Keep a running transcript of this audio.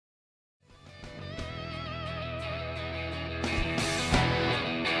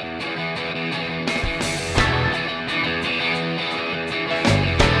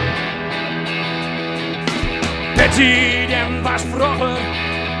Betty, die was vroeger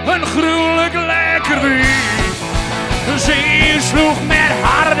een gruwelijk lekker wief. Ze sloeg met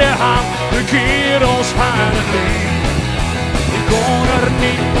harde hand de kerels van het lief. Ik kon er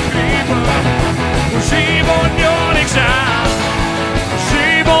niet begrijpen, ze won jou niks aan. Ze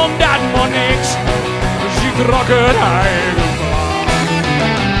won dat maar niks, ze trok het eigen plan.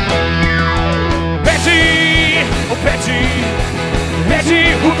 Betty, oh Betty, Betty,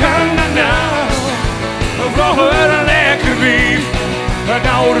 hoe kan dat nou? Vroeger een lekker wief,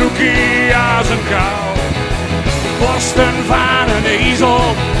 nou roekie als een kou. Borsten van een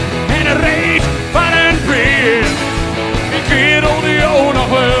ezel en een reet van een peer. Die kerel die ook nog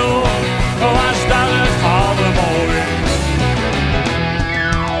wel, was dat het allermooi.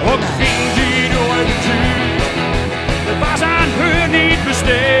 Ook ging die door de tuin, dat was aan haar niet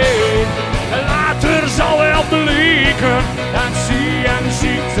besteed. Later zal wel blijken dat ze aan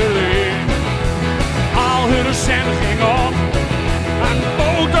ziekte leed. Al hun cent ging op aan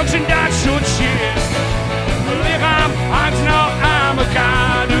botox en dat soort shit. Mijn lichaam hangt nog aan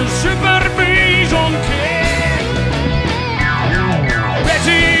elkaar, de super bizon kid.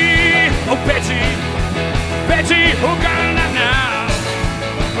 Betty, oh Betty, Betty, hoe kan dat nou?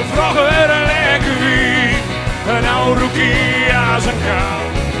 Vroeger een lekker wief, nou roekie als een kou.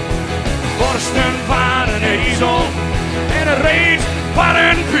 Borsten van een ezel en een reet van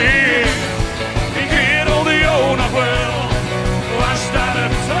een peer. Die kerel die ook nog wel, was dat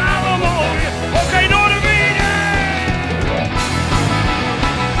het allermooi. Oké, Noardewyn!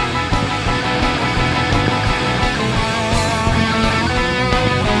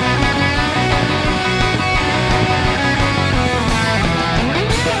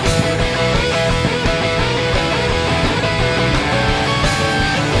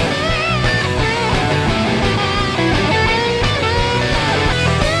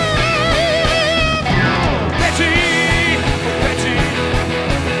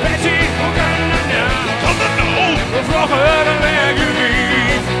 Vroeger een lekker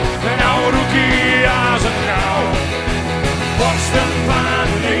wief, nou roekie als een kou. Borsten van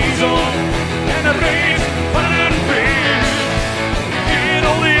een ezel en een reet van een peer. Die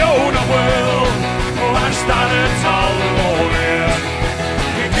kerel die ook nog wel, was dat het allermooie.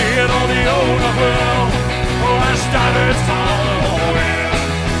 Die kerel die ook nog wel, was dat het allermooie.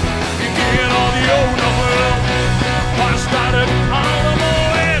 Die kerel die ook nog wel, was dat het allermooie.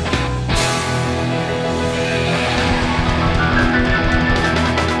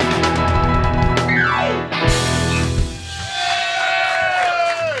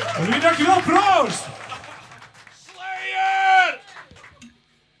 Dankjewel, proost! Slayer!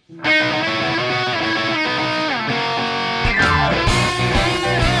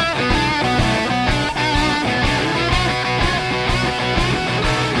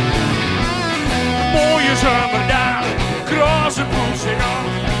 Mooie zomerdag, krosse poesing aan.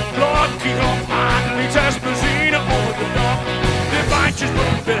 Blokkie op aan, liters benzine op de dag. De bandjes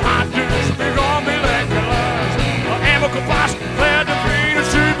brand weer hard, dus begon weer lekker los. En we kompas, verder vrienden,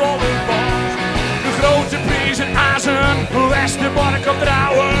 super in bos. De grote prijzen azen, Westerbork op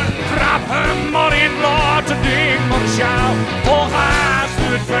trouwen. Grap hem maar in, laat het ding maar schouw. Volgaas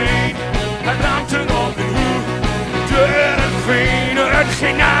door het veen, het ramt er op de hoek. Door het veen, het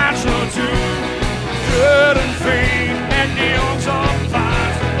ging naar zo toe. Door het veen, en die ons op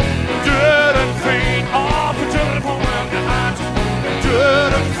paard. Door het veen, op het turbo en de hart.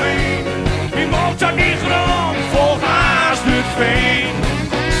 Door het veen, die mocht aan die grond, volgaas door het veen.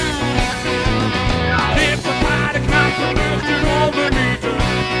 Dit bepaart de knappe lucht en onder niet te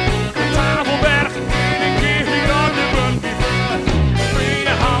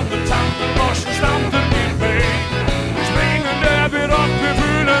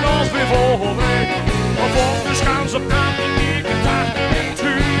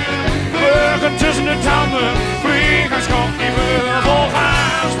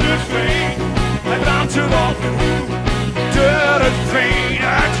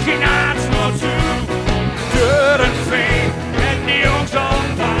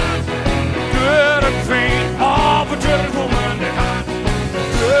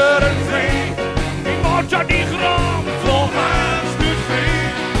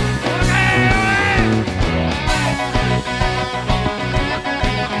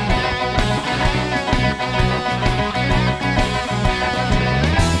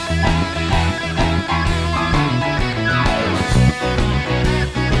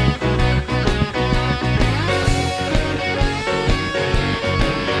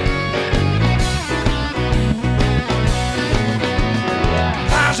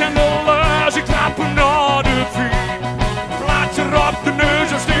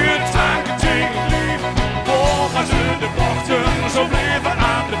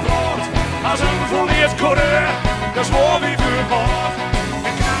dat is waar wie verwacht.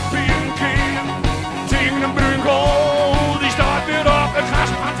 Een knappie een keer, tegen een bruin goal. Die staat weer op het gas,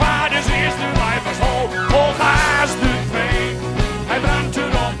 aan vaders eerste wijf was hol. Hoog haast de twee, hij brandt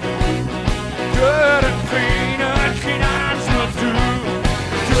erop. Door een veen, het ging aan zijn toe.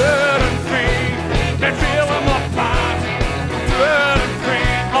 Door een veen, met veel hem op paard. Door een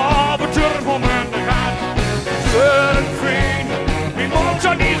veen, op het turfmoment gaat. Door een veen, wie moet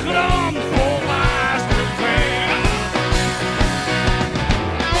zo niet grond, hoog haast de twee.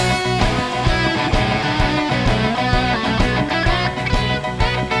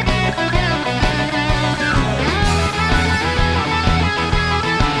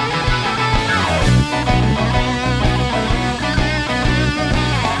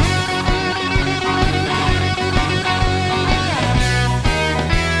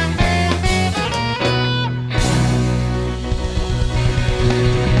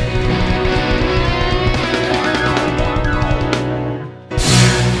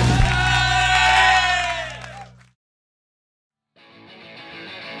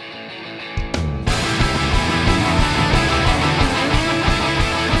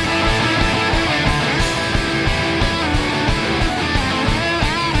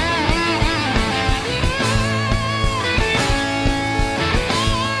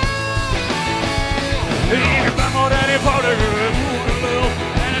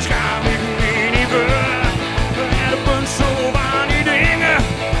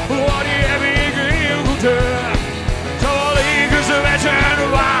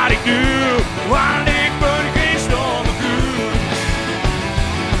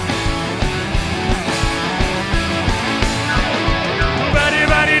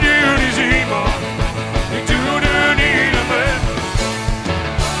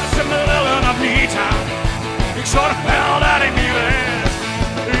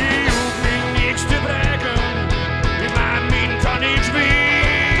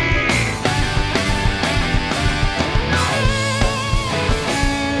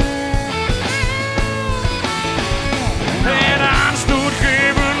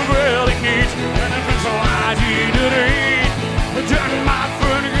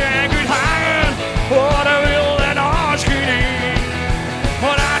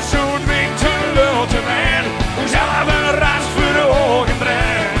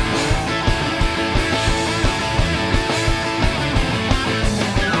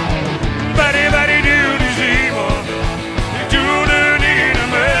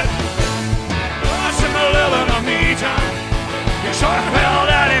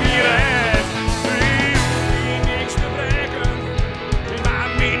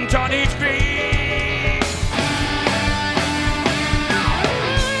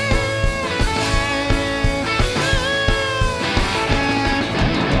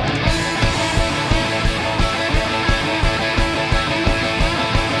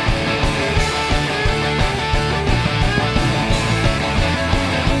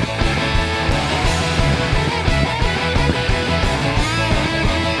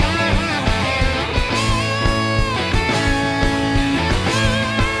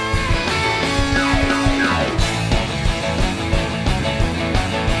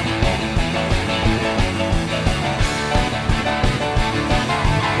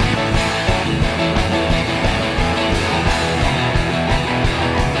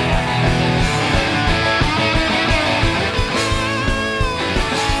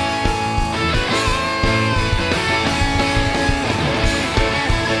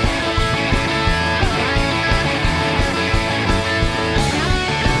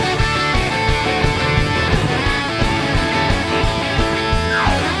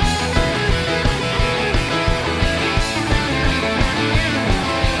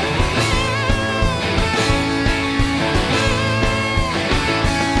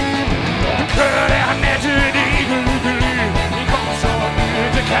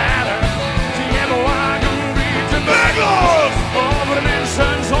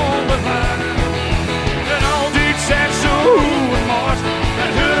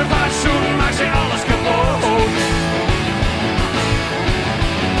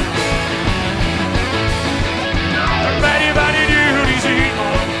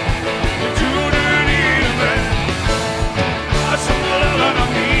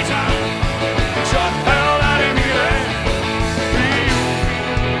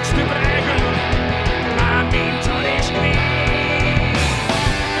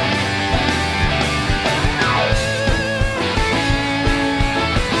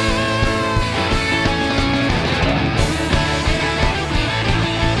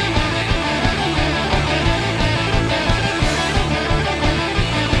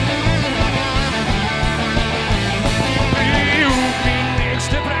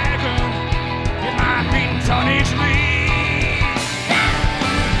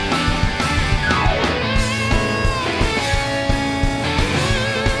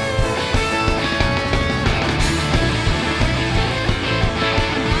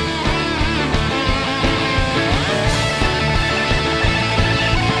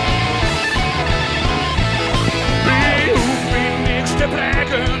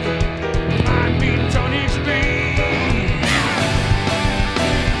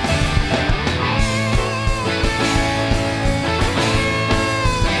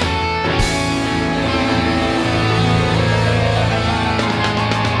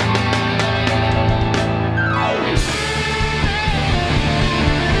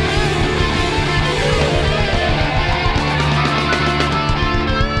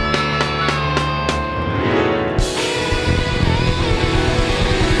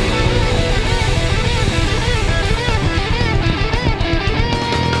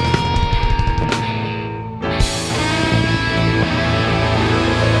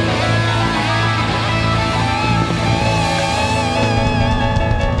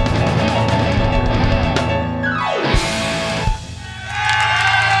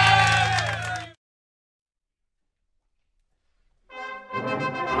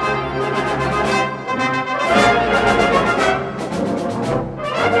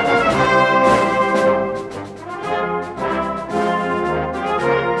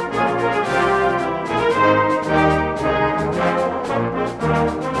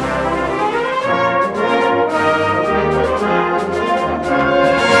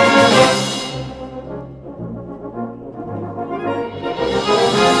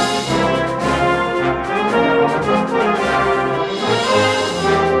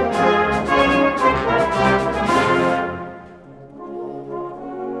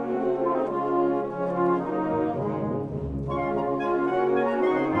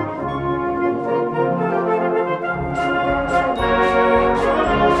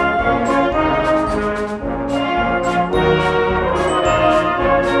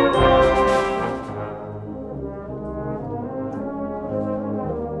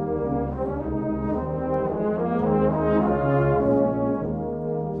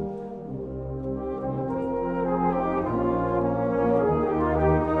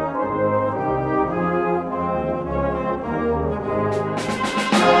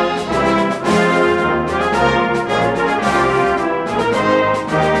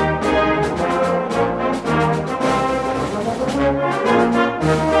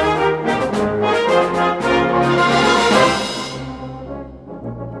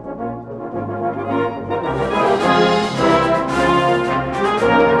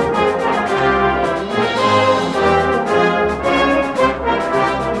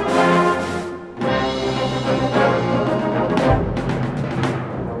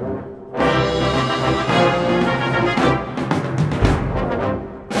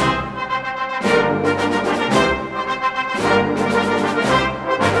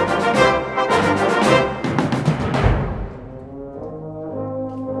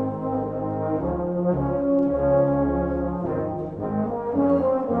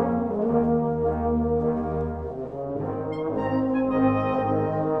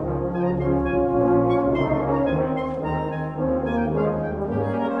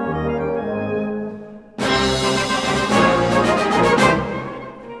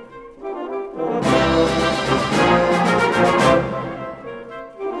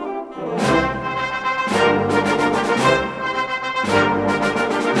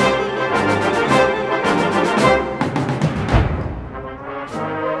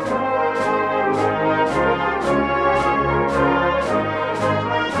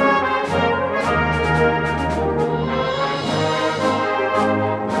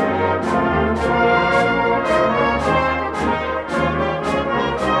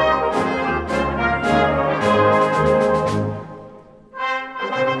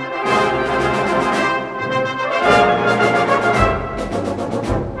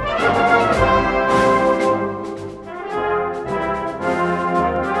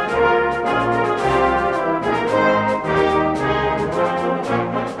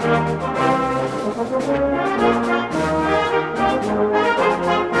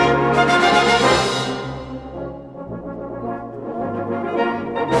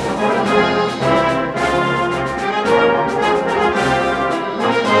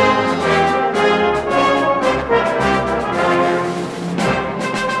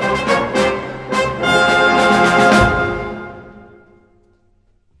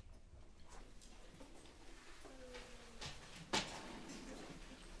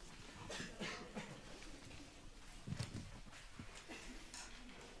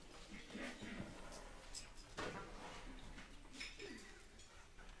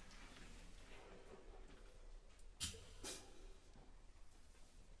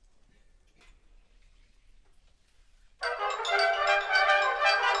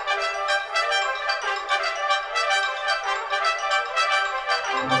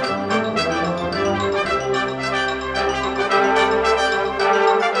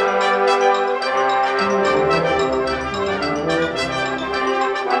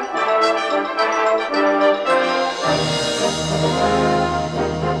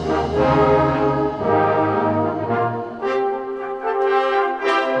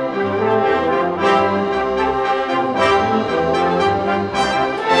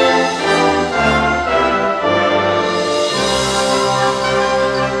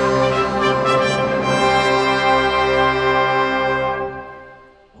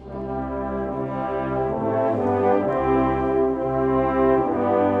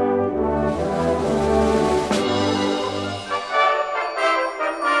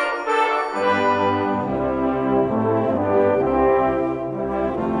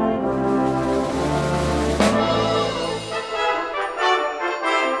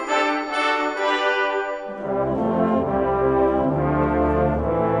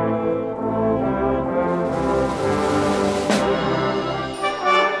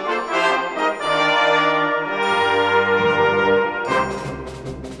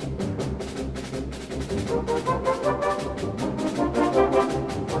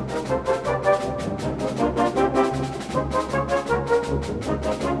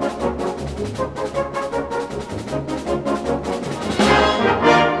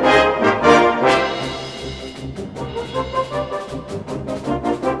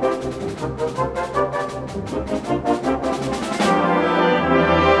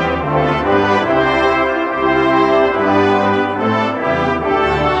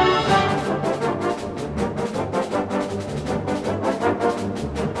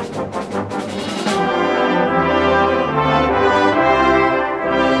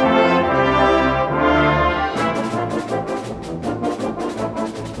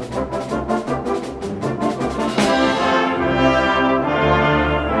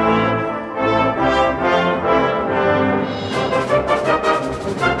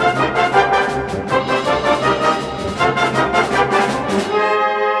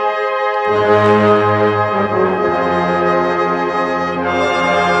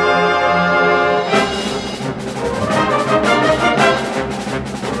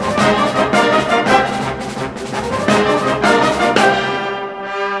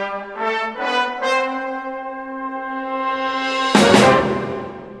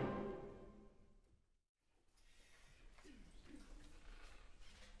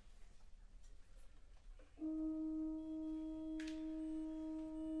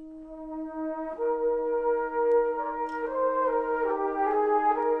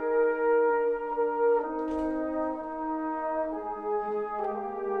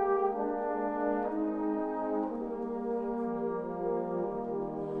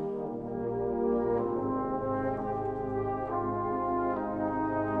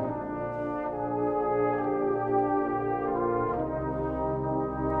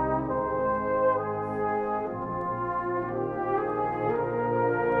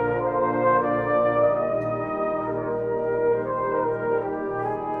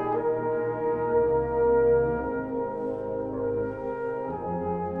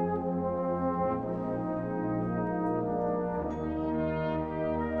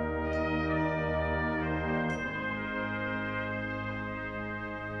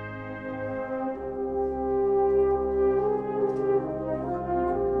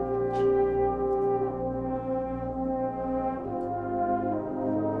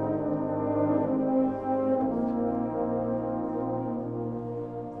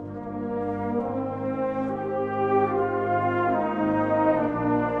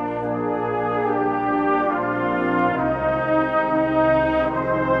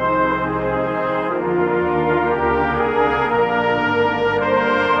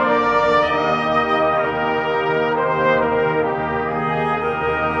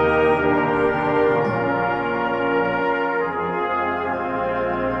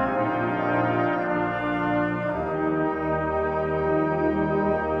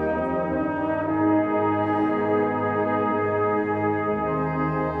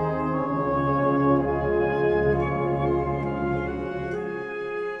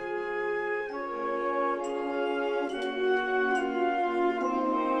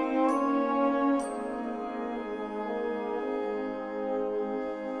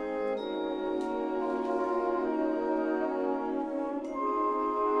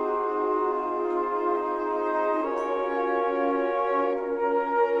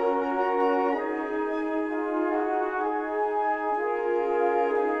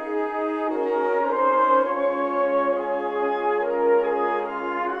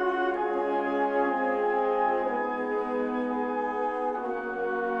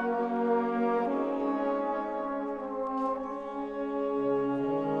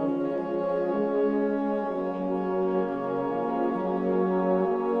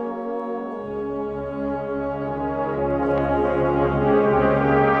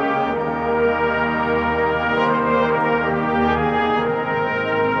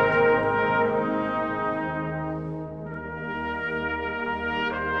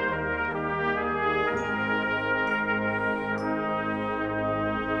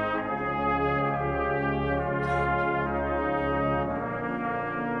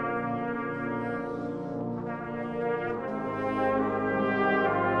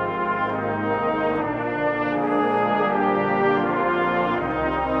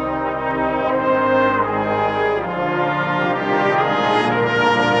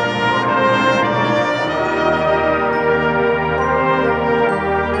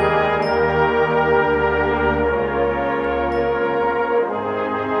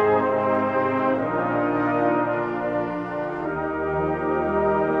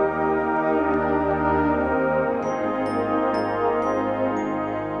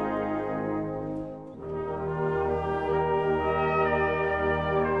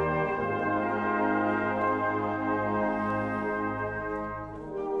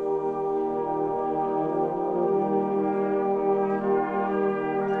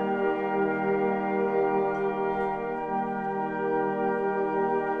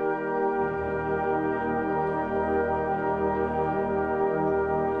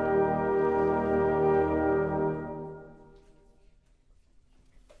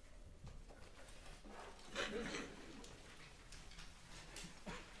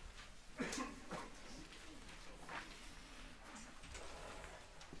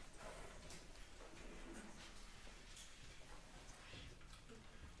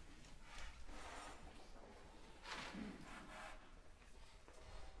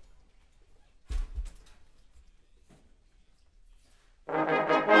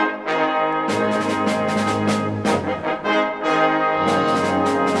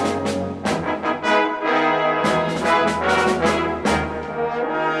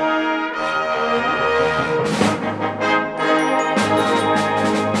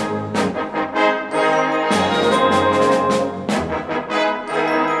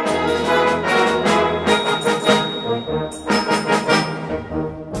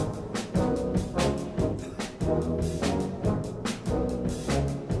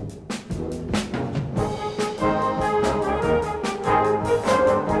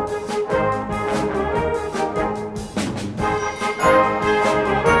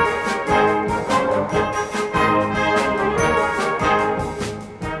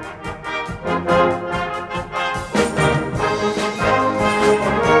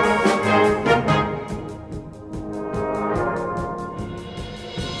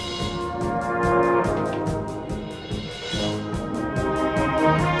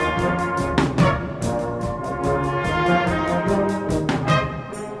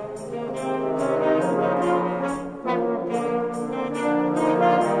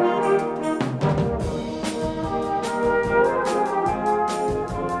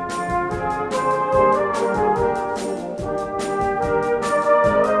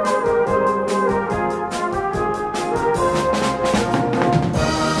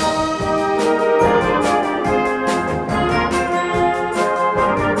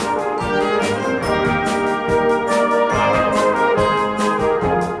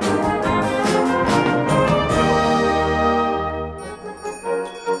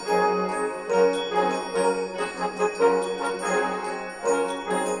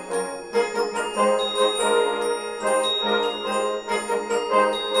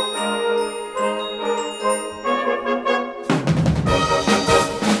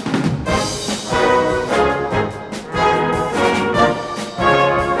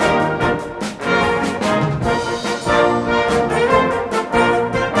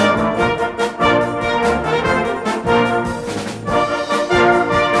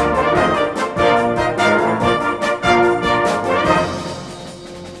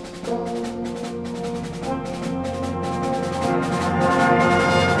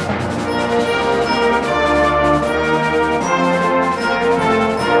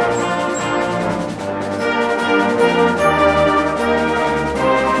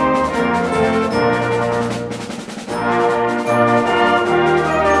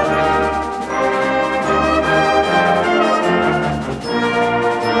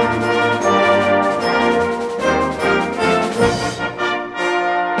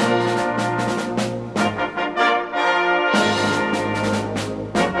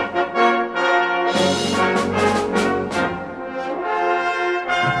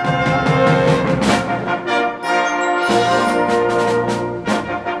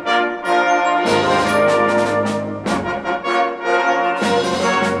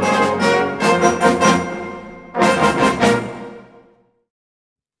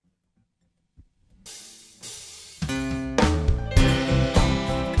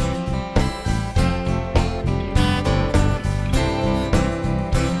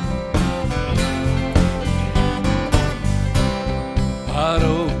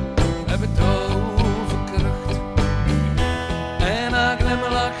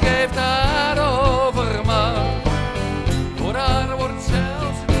 glimlach geeft haar overmacht. Voor haar wordt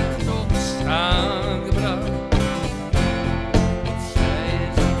zelfs niet tot staan gebracht. Want zij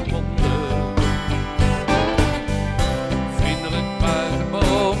is een wonder. Vriendelijk buiten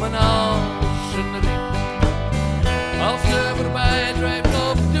bomen als een riet. Als ze voorbij drijft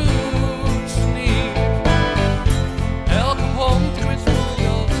of doet ze niet. Elke hond kwispelt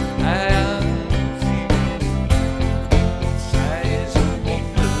als hij haar ziet. Want zij is een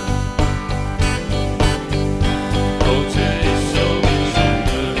wonder. Oh, zij is zo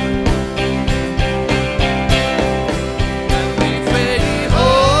bijzonder. En die vee die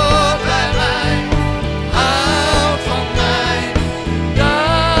hoort bij mij, houdt van mij.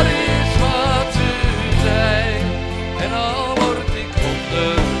 Dat is wat ze zei. En al word ik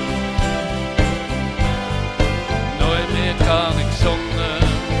onder, nooit meer kan ik zonder.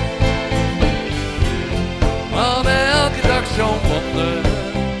 Want elke dag zo'n wonder.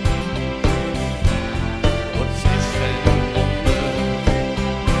 Wat is geen wonder.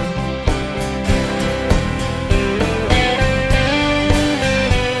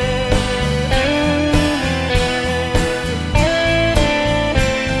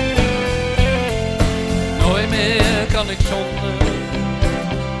 Nooit meer kan ik zonder.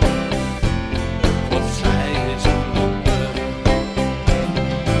 Want zij is een wonder.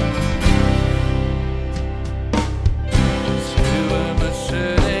 Stuwen me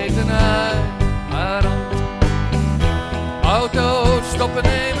z'n eten uit haar hand. Auto's stoppen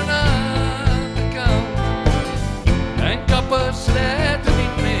nemen aan de kant. En kappers letten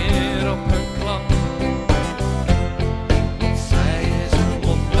niet meer op hun klant. Want zij is een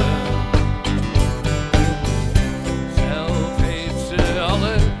wonder. Zelf heeft ze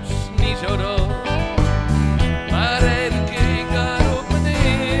alles niet zo door. Maar even keek daar op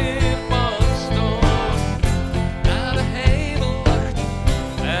meneer Pastoor. Naar de hemel lacht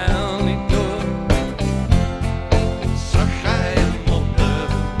en niet door. Zag hij een wonder.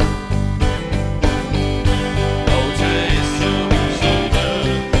 Oh, zij is zo bijzonder.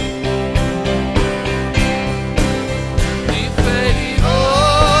 Die vee die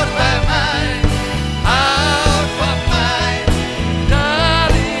hoort bij mij, houdt van mij.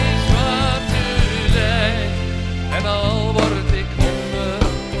 Dat is wat u zei. En al word ik onder,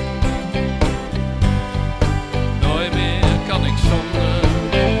 nooit meer kan ik zonder.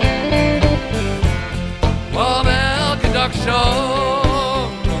 Want elke dag zo'n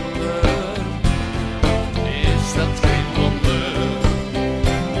wonder. Is dat geen wonder?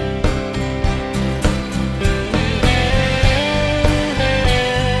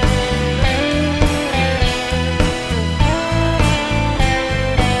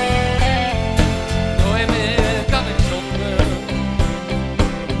 Nooit meer kan ik zonder.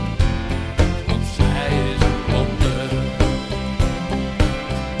 Want zij is een wonder.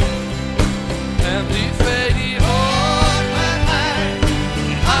 En die vee die hoort bij mij,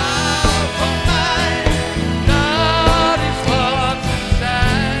 houdt van mij. Dat is wat ze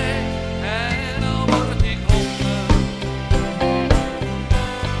zei. En al word ik onder,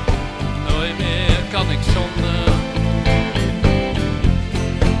 nooit meer kan ik zonder.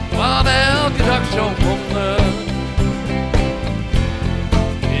 Want elke dag zo'n wonder.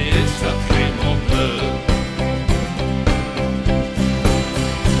 Is dat geen wonder?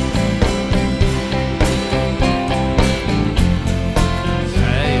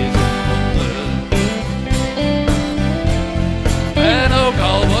 Zij is een wonder. En ook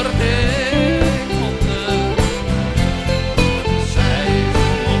al word ik wonder. Zij is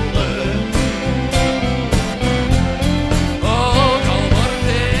een wonder. Ook al word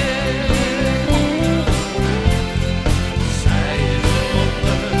ik wonder. Zij is een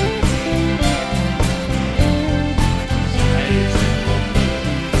wonder. Zij is een wonder.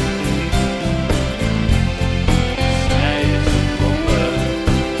 Zij is een wonder.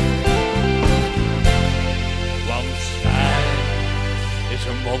 Want zij is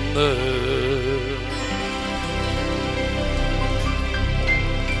een wonder.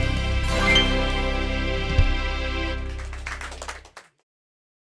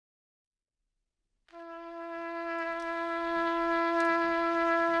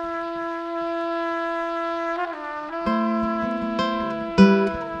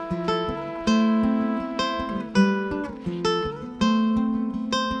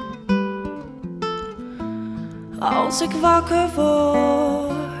 Als ik wakker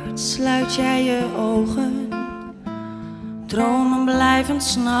word, sluit jij je ogen. Dromen blijven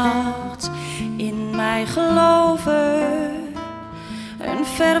 's nachts in mij geloven. Een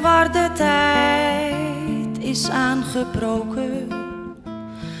verwarde tijd is aangebroken.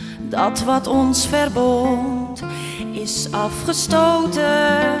 Dat wat ons verbond is afgestoten.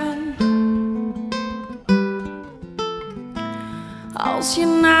 Als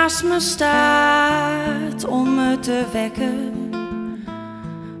je naast me staat om me te wekken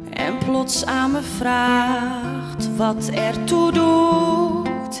en plots aan me vraagt wat ertoe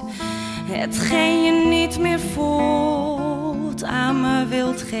doet, hetgeen je niet meer voelt aan me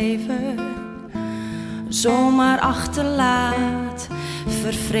wilt geven, zomaar achterlaat,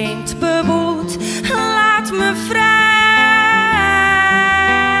 vervreemd, beboet, laat me vrij,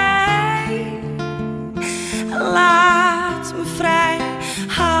 laat me vrij,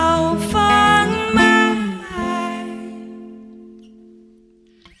 hou van mij.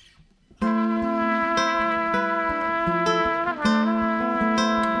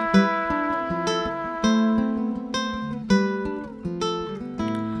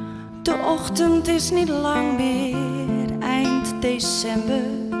 De ochtend is niet lang meer, eind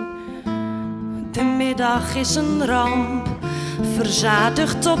december. De middag is een ramp,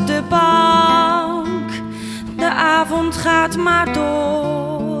 verzadigd op de bank. De avond gaat maar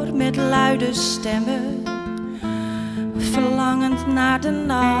door met luide stemmen, verlangend naar de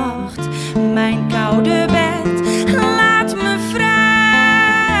nacht. Mijn koude bed, laat me vrij,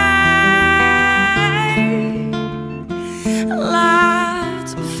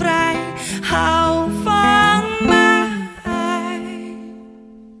 laat me vrij, hou van mij.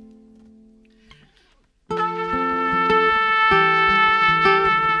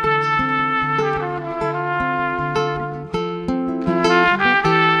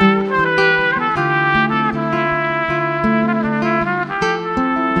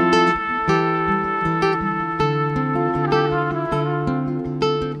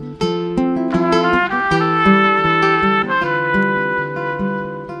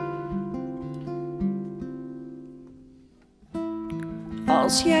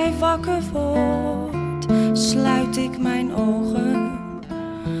 Als jij wakker wordt, sluit ik mijn ogen.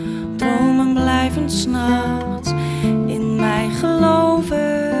 Dromen blijven 's nachts in mij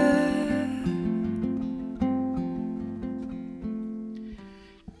geloven.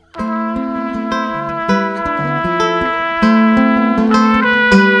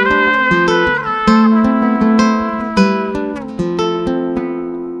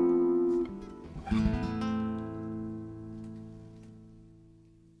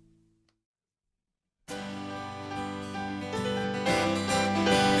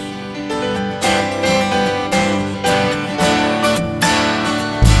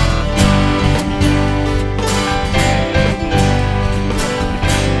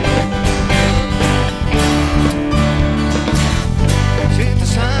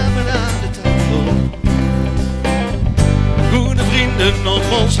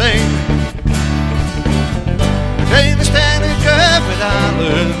 Om ons heen, geen sterke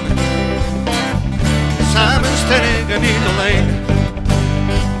verhalen, samen sterker, niet alleen.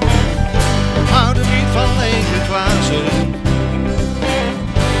 We houden niet van lege glazen,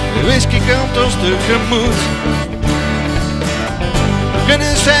 de whisky komt ons tegemoet. We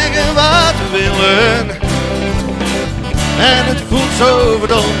kunnen zeggen wat we willen en het voelt zo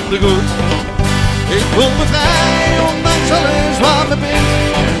verdomd goed. Ik voel me vrij, ondanks alles wat me bindt.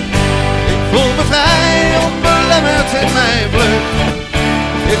 Ik voel me vrij, onbelemmerd in mijn vlucht.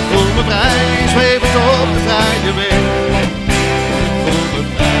 Ik voel me vrij, zwevend op de vrije wind. Ik voel me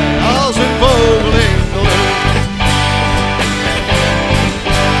vrij, als een vogel in de lucht.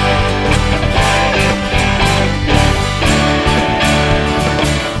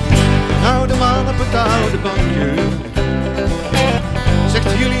 Een oude man op het oude bankje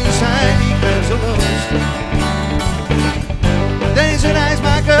zegt: jullie zijn niet grenzeloos. Deze reis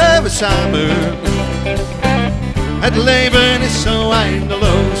maken we samen. Het leven is zo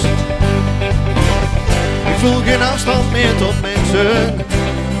eindeloos. Ik voel geen afstand meer tot mensen.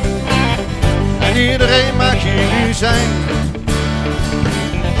 En iedereen mag hier nu zijn.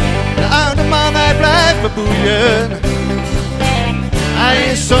 De oude man, hij blijft me boeien.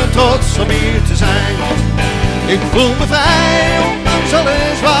 Hij is zo trots om hier te zijn. Ik voel me vrij, ondanks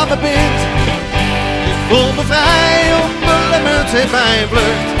alles wat me bindt. Ik voel me vrij, onbelemmerd in mijn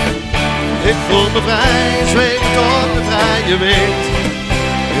vlucht. Ik voel me vrij, zwevend op de vrije wind.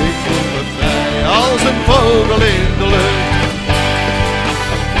 Ik voel me vrij, als een vogel in de lucht.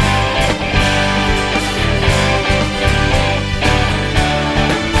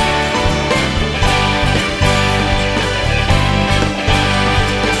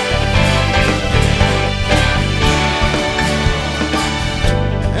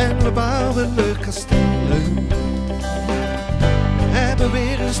 We bouwen de kastelen, hebben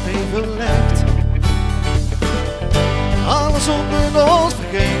weer een steen verlegd. Alles onder ons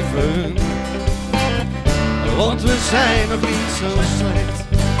vergeven, want we zijn nog niet zo slecht.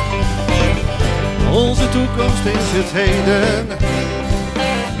 Onze toekomst is het heden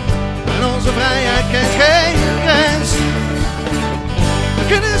en onze vrijheid kent geen grens. We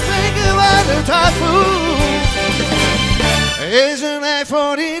kunnen spreken waar het hart voelt, is een ei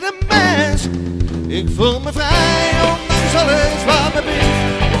voor ieder mens. Ik voel me vrij ondanks alles wat me bindt.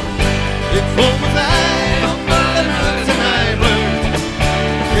 Ik voel me vrij omdat de lucht in mij bloeit.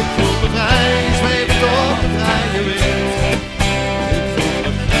 Ik voel me vrij, zwevend op de vrije wind. Ik voel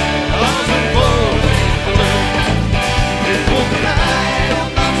me vrij als een vogel in de lucht. Ik voel me vrij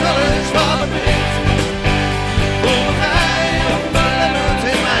ondanks alles wat me bindt. Ik voel me vrij omdat de lucht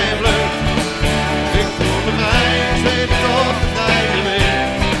in mij bloeit. Ik voel me vrij, zwevend op de vrije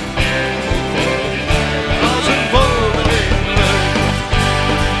wind. Ik voel me vrij als een vogel in de lucht.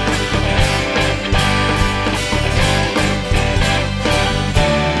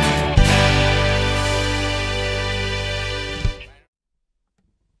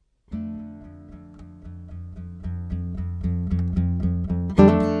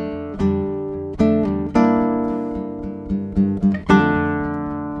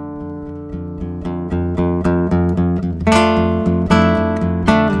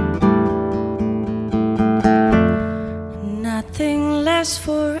 Nothing lasts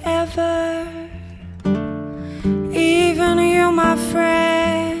forever, even you, my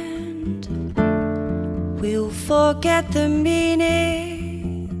friend, will forget the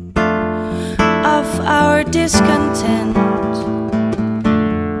meaning of our discontent.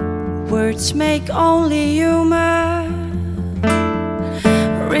 Words make only humor,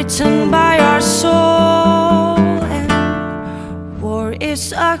 written by our soul, and war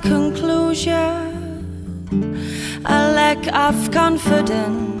is a conclusion, a lack of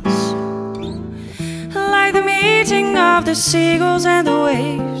confidence, like the meeting of the seagulls and the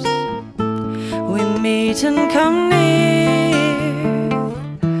waves. We meet and come near,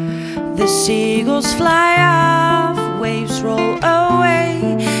 the seagulls fly off, waves roll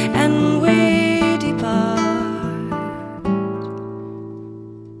away, and we depart.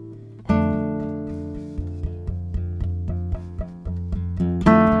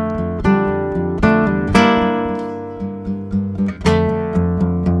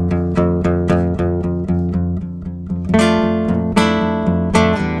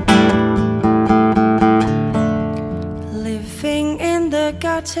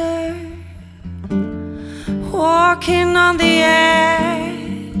 Walking on the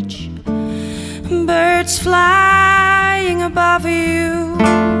edge, birds flying above you,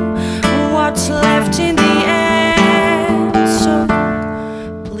 what's left in the end? So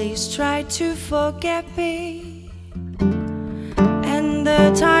please try to forget me and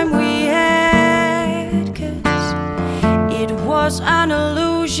the time we had, 'cause it was an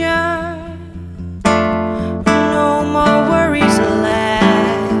illusion. No more worries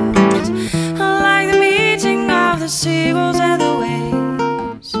left, like the meeting of the seagulls and the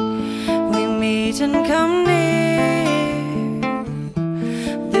waves. We meet and come near,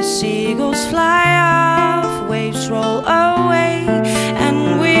 the seagulls fly off, waves roll away,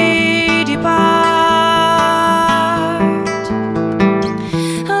 and we depart.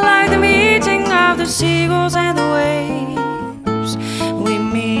 Like the meeting of the seagulls and the waves, we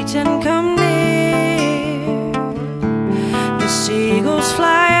meet and come near, the seagulls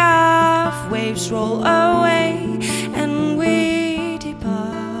fly off, waves roll away, and we depart.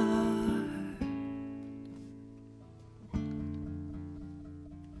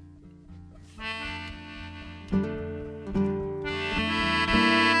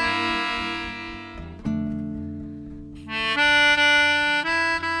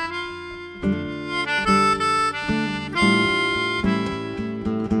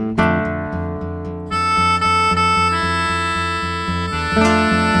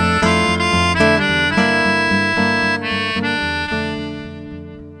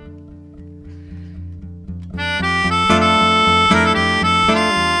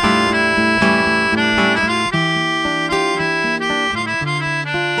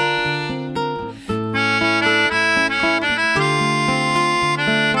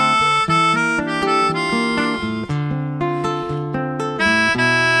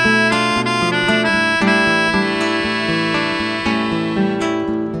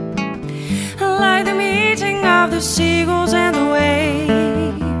 Seagulls and the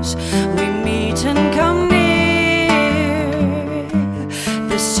waves, we meet and come near,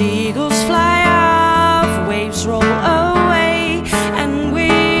 the seagulls fly off, waves roll away, and we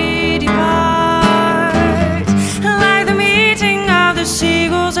depart. Like the meeting of the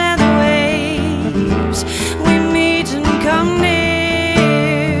seagulls and the waves, we meet and come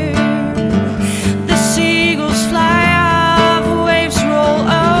near, the seagulls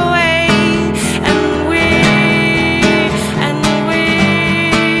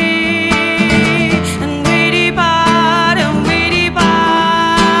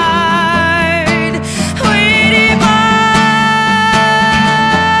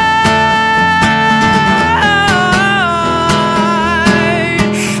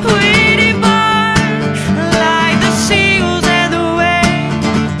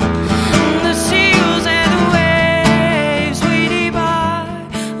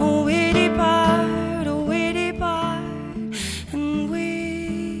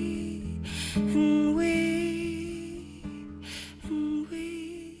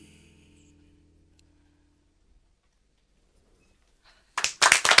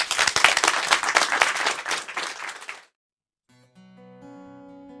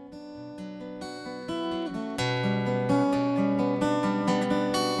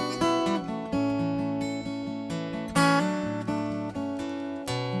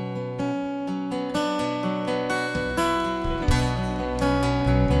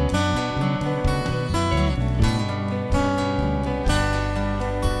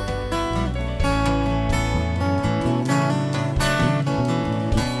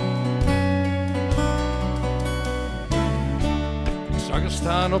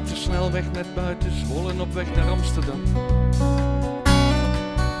staan op de snelweg net buiten Zwolle op weg naar Amsterdam.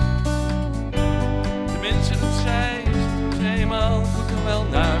 Tenminste, dat zei ze eenmaal goed en wel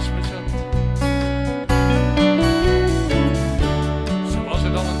naast me zat. Ze was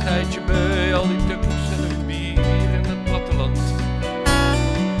er dan een tijdje bij, al die tukkers en een bier in het platteland.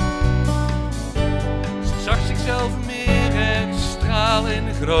 Ze zag zichzelf meer en stralen in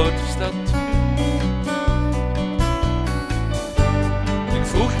een grote stad. Ik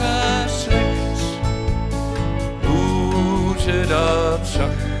vroeg haar slechts hoe ze dat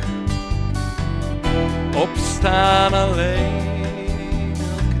zag. Opstaan alleen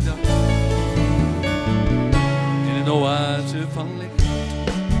elke dag in een oase van licht.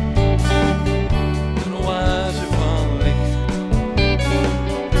 Een oase van licht.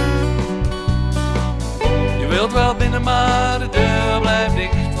 Je wilt wel binnen, maar de deur blijft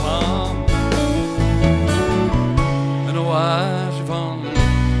dicht van een oase van licht.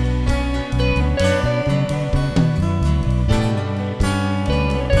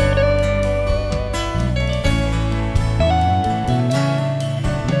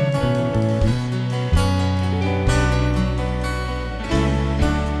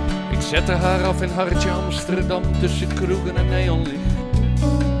 Zette haar af in hartje Amsterdam tussen kroegen en neonlicht.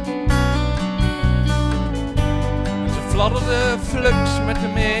 Ze fladderde flux met de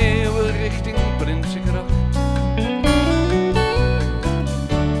meeuwen richting Prinsengracht.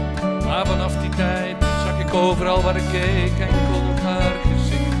 Maar vanaf die tijd zag ik overal waar ik keek enkel nog haar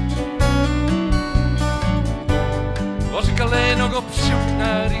gezicht. Was ik alleen nog op zoek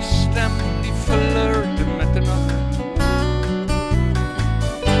naar die stem die flirte met de nacht.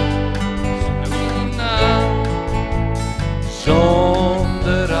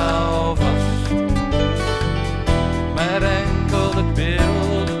 Zonder alvast, met enkel het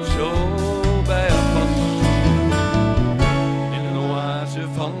beeld dat zo bij haar past. In een oase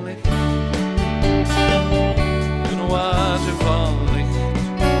van licht, een oase van licht.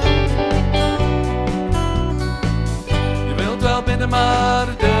 Je wilt wel binnen, maar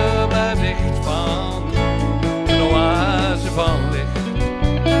de deur blijft dicht van een oase van licht,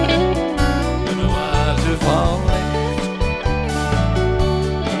 een oase van licht.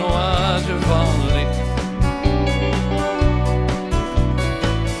 Van licht.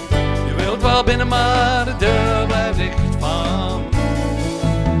 Je wilt wel binnen, maar de deur blijft dicht van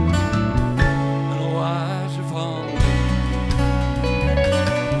een oase van licht.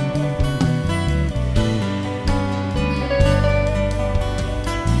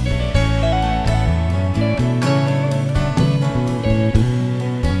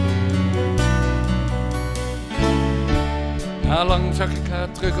 Na lang zag ik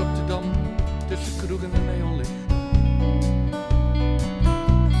haar terug op de Dam tussen kroegen en neonlicht.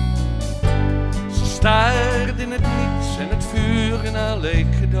 Ze staarde in het niets en het vuur in haar leek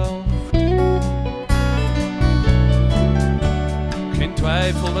gedoofd. Geen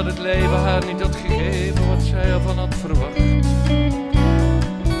twijfel dat het leven haar niet had gegeven wat zij ervan had verwacht.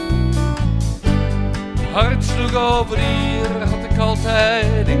 Hart sloeg over hier, had ik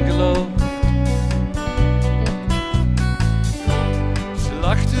altijd in geloofd. Ze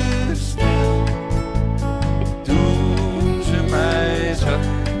lachte stil toen ze mij zag.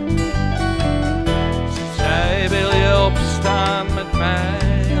 Ze zei, wil je opstaan met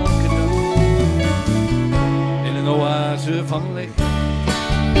mij elke dag? In een oase van licht,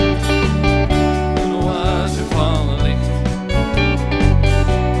 een oase van licht.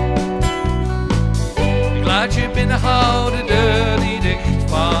 Ik laat je binnenhouden, de deur niet dicht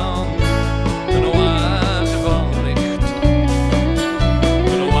van een oase van licht.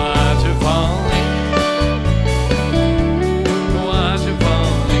 Een oase van licht, een oase van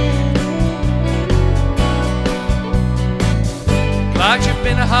licht. Ik laat je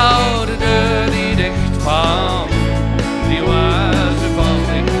binnenhouden, de deur niet dicht van die oase van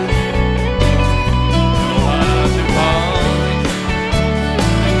licht. Een oase van licht.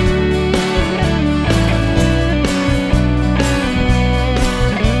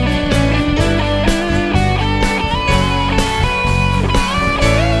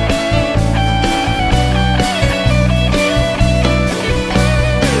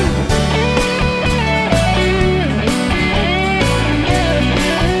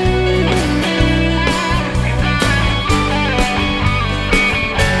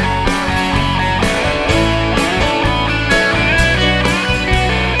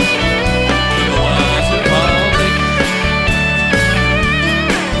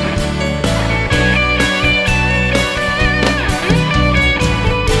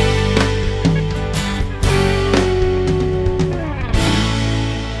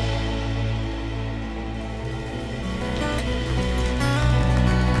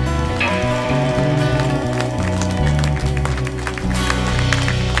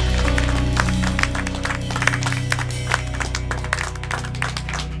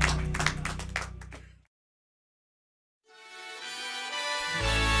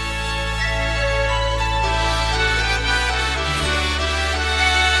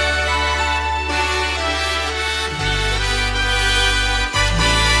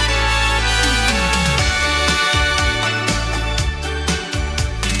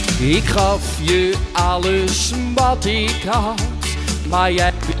 Ik gaf je alles wat ik had, maar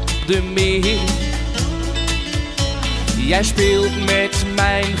jij wilde meer. Jij speelt met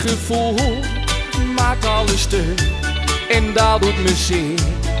mijn gevoel, maakt alles stuk en dat doet me zeer.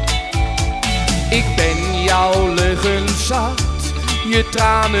 Ik ben jouw leugen zat, je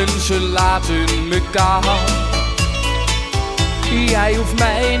tranen ze laten me koud. Jij hoeft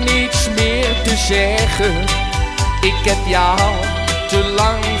mij niets meer te zeggen, ik heb jou te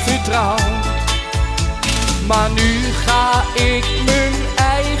lang vertrouwd. Maar nu ga ik mijn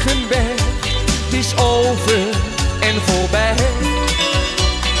eigen weg, het is over en voorbij.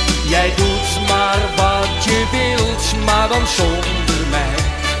 Jij doet maar wat je wilt, maar dan zonder mij.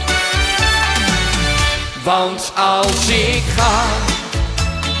 Want als ik ga,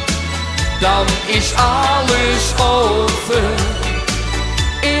 dan is alles over.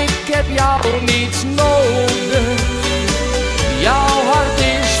 Ik heb jou niet nodig, jouw hart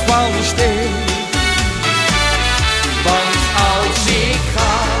is van steen. Want als ik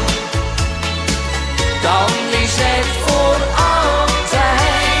ga, dan is het voor altijd.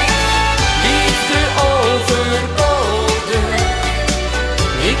 Liefde overbodig,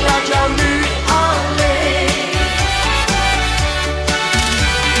 ik laat jou nu alleen.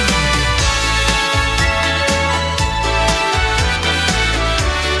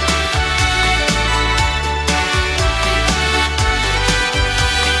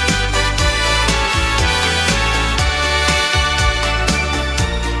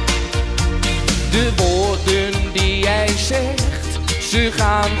 De woorden die jij zegt, ze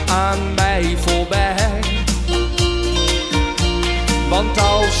gaan aan mij voorbij. Want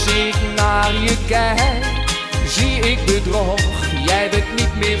als ik naar je kijk, zie ik bedrog, jij bent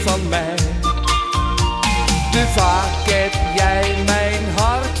niet meer van mij. Te vaak heb jij mijn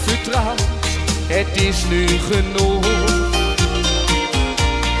hart vertrouwd, het is nu genoeg.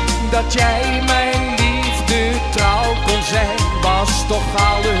 Dat jij mijn liefde trouw kon zijn, was toch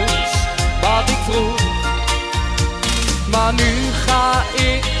alles wat ik vroeg. Maar nu ga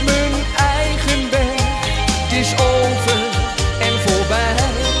ik mijn eigen weg, het is over en voorbij.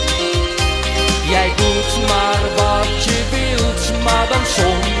 Jij doet maar wat je wilt, maar dan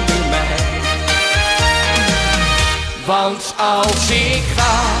zonder mij. Want als ik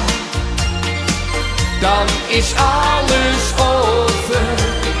ga, dan is alles over.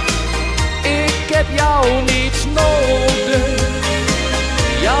 Ik heb jou niet nodig,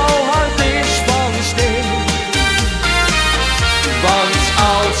 jouw hart is van steen. Want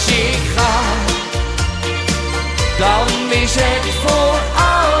als ik ga, dan is het voor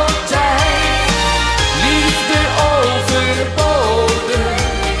altijd. Liefde overbodig,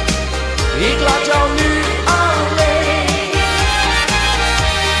 ik laat jou nu alleen.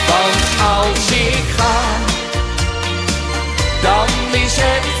 Want als ik ga, dan is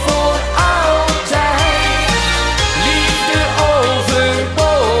het voor altijd. Liefde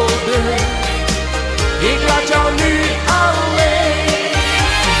overbodig, ik laat jou nu alleen.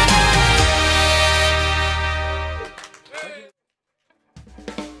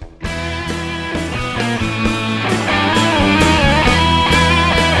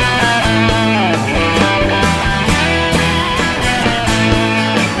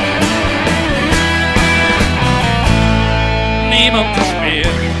 Niemand is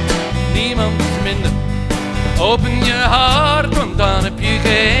meer, niemand is minder. Open je hart, want dan heb je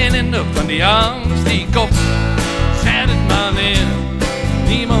geen hinder van die angst, die kop. Zet het maar neer,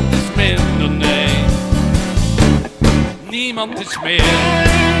 niemand is minder, nee. Niemand is meer.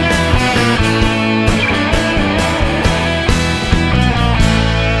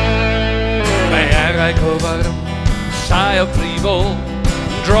 Ben jij rijk of arm, saai of frivol,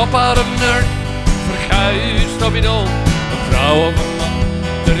 drop out of nerd, verguisd of idool. Een vrouw of een man,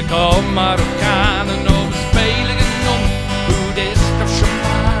 Turk of Marokkanen of een spelige non, boeddhist of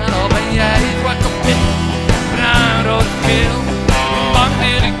shaman, of ben jij zwart of wit, bruin, rood of geel,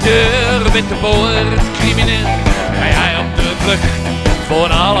 bankdirecteur, witte boord, crimineel. Ben jij op de vlucht voor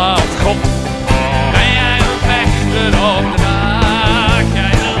Allah of God? Ben jij een vechter of draag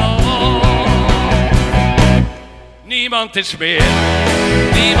jij de lol? Niemand is meer,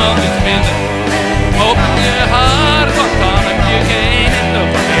 niemand is minder. Open je hart, want dan heb je geen hinder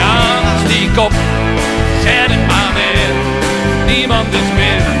van die angst, die kop. Zet het maar neer, niemand is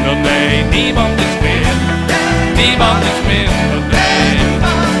meer dan nee, niemand is meer. Niemand is meer dan nee,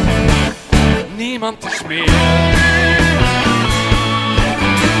 niemand is meer.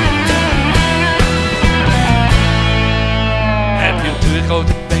 Heb je een te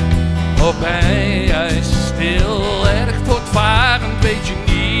grote bek, of ben jij stil? Erg voortvarend, weet je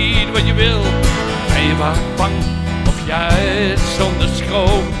niet wat je wil. Ben je vaak bang of juist zonder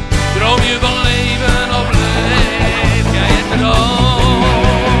schroom? Droom je van leven of leef jij het droom?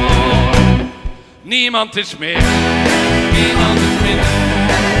 Niemand is meer, niemand is minder.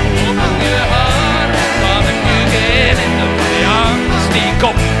 Open je hart, van ik je geen in de angst die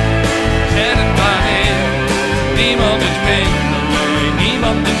kop. Zet het maar neer. Niemand is minder, nee,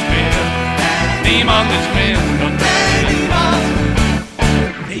 niemand is meer. Niemand is minder, nee,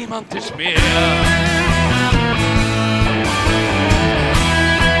 niemand is meer.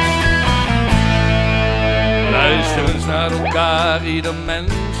 Luister eens naar elkaar, ieder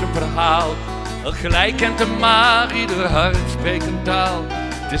mens een verhaal. Elk gelijk kent de maag, ieder hart spreekt een taal.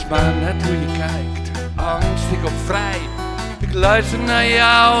 Het is maar net hoe je kijkt, angstig of vrij. Ik luister naar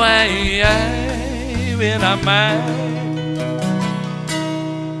jou en jij weer naar mij.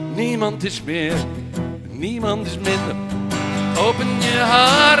 Niemand is meer, niemand is minder. Open je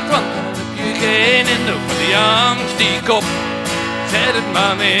hart, want dan heb je geen hinder. Van die angst, die kop, zet het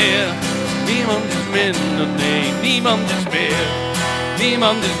maar neer. Niemand is minder, nee, niemand is meer.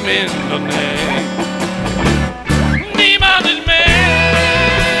 Niemand is minder, nee. Niemand is meer.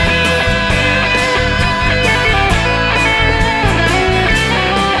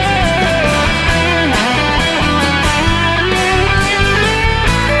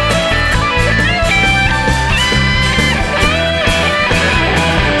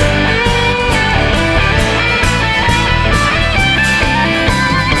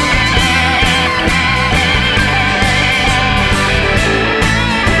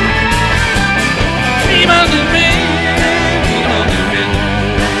 Niemand is meer, niemand is minder.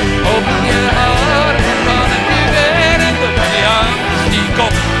 Open je hart en van het nu weer in de angst die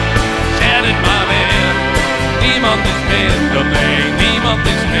kop. Zet het maar weer. Niemand is minder, nee, niemand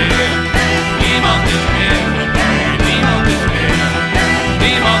is meer. Niemand is minder, nee, niemand is meer.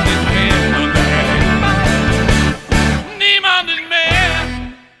 Niemand is minder, nee. Niemand is meer.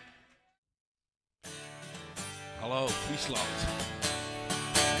 Hallo, Friesland.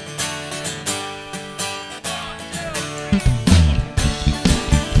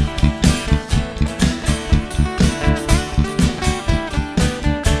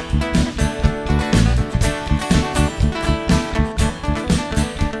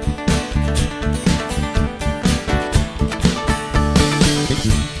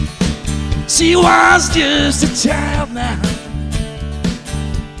 She was just a child now,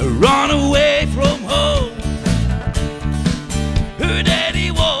 a runaway from home. Her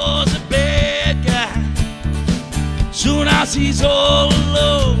daddy was a bad guy, so now she's all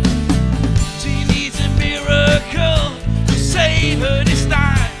alone. She needs a miracle to save her this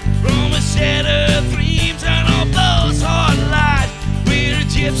time from her shattered dreams and all those hard lies. With a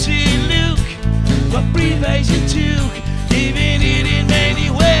gypsy look, what prevention took, giving it in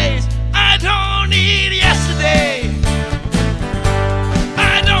many ways. I don't need yesterday.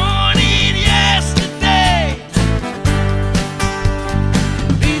 I don't need yesterday.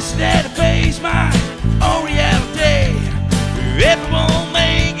 Instead I face my own reality. If I won't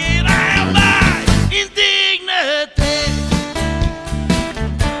make it, I'll die in dignity.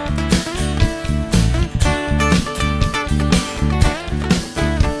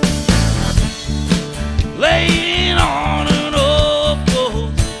 Laying on an old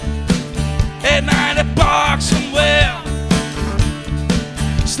boat at night I park somewhere,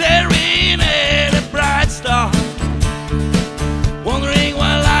 staring at a bright star, wondering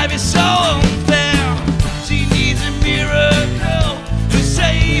why life is so unfair. She needs a miracle to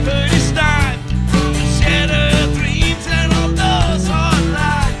save her this time from the shattered dreams and all those hard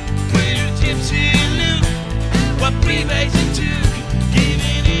lies. With her gypsy look, what prevention took,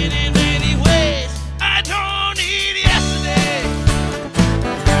 giving it in many ways. I don't need yesterday.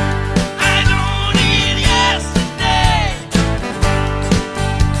 I don't need yesterday.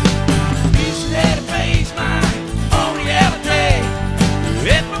 Instead I face my own reality.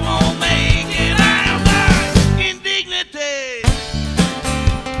 If I won't make it, I'll die in dignity.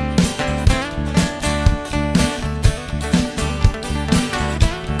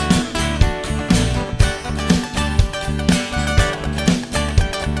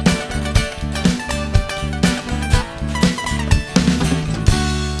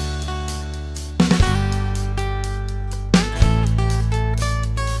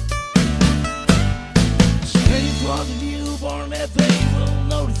 Straight for the newborn that they will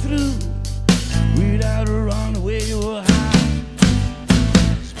know the truth. Without a runaway or high.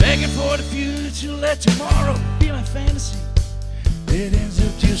 Begging for the future, let tomorrow be my fantasy. It ends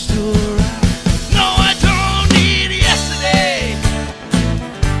up just to arrive. No, I don't need yesterday.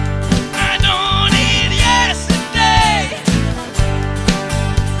 I don't need yesterday.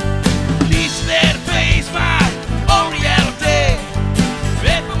 Please let me face my own reality.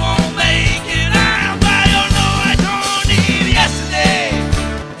 If I won't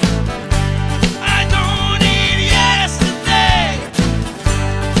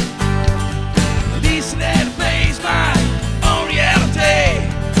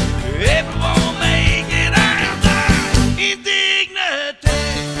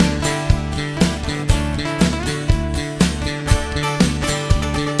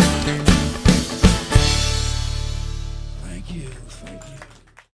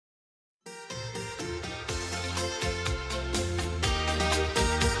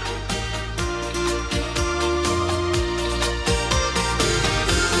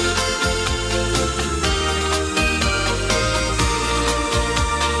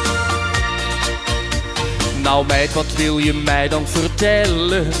nou meid, wat wil je mij dan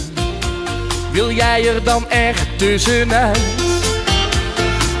vertellen? Wil jij er dan echt tussenuit?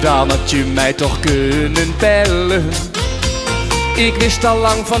 Dan had je mij toch kunnen bellen. Ik wist al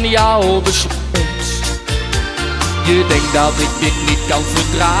lang van jouw besluit. Je denkt dat ik dit niet kan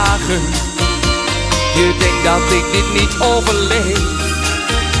verdragen. Je denkt dat ik dit niet overleef.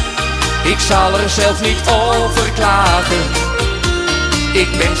 Ik zal er zelf niet over klagen.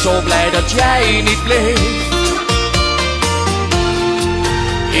 Ik ben zo blij dat jij niet bleef.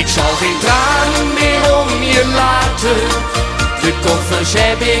 Ik zal geen tranen meer om je laten. De koffers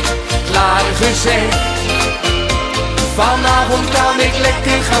heb ik klaargezet. Vanavond kan ik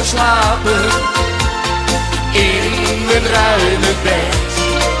lekker gaan slapen. In mijn ruime bed.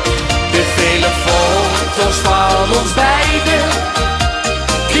 De vele foto's van ons beiden,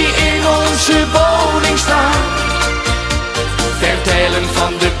 die in onze woning staan, vertellen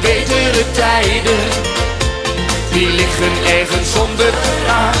van de betere tijden. Die liggen ergens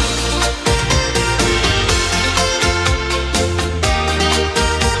onderaan.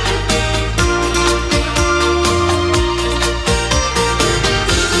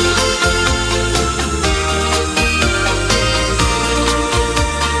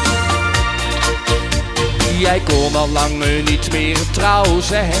 Jij kon al lang niet meer trouw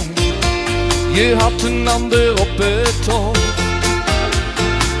zijn. Je had een ander op het oog.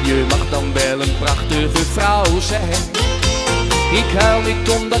 Je mag dan wel een prachtige vrouw zijn. Ik huil niet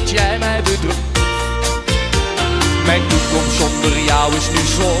omdat jij mij bedroog. Mijn toekomst zonder jou is nu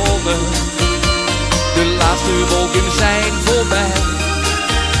zonne. De laatste wolken zijn voorbij.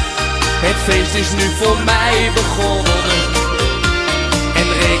 Het feest is nu voor mij begonnen.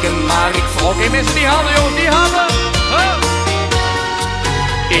 Reken maar, ik volg in mensen die handen, jongens, die handen. Oh.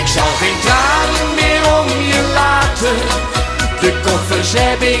 Ik zal geen tranen meer om je laten. De koffers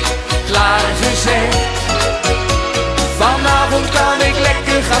heb ik klaargezet. Vanavond kan ik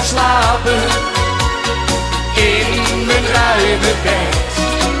lekker gaan slapen. In mijn ruime bed.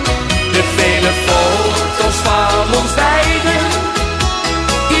 De vele foto's van ons beiden,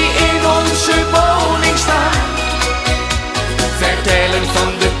 die in onze woning staan, vertellen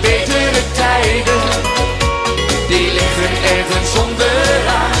van de betere tijden. Die liggen ergens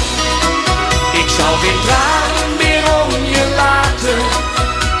onderaan. Ik zal geen tranen meer om je laten.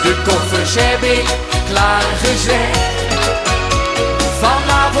 De koffers heb ik klaargezet.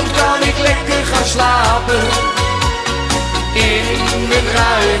 Vanavond kan ik lekker gaan slapen. In mijn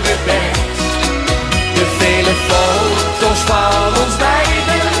ruime bed. De vele foto's van ons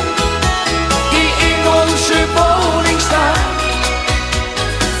beiden, die in onze woning staan,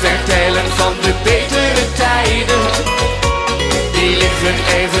 vertellen van de betere tijden. Die liggen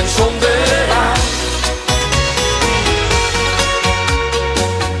ergens onderaan.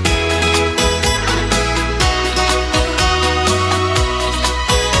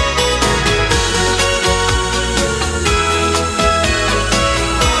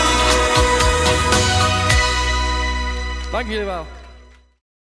 Dank jullie wel.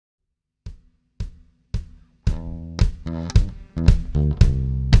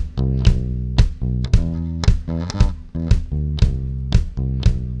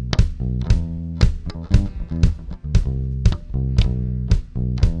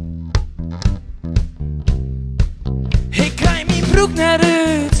 Ik krijg mijn broek naar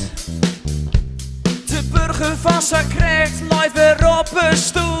uit. De burger van Zakrecht nooit weer op een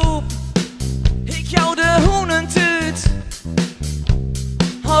stoep. Ik jou de hoenen tuut.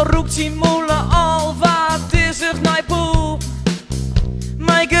 Al roept die molen al wat is er naar poep.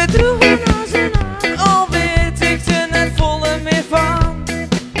 Maar ik gedroegen als een aan, al weet ik er net volle meer van.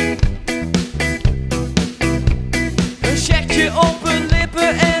 Een checkje op hun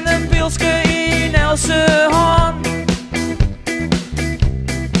lippen en een pilsje in Else hand.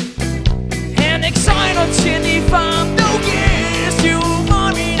 En ik zei dat je niet van, no yes, you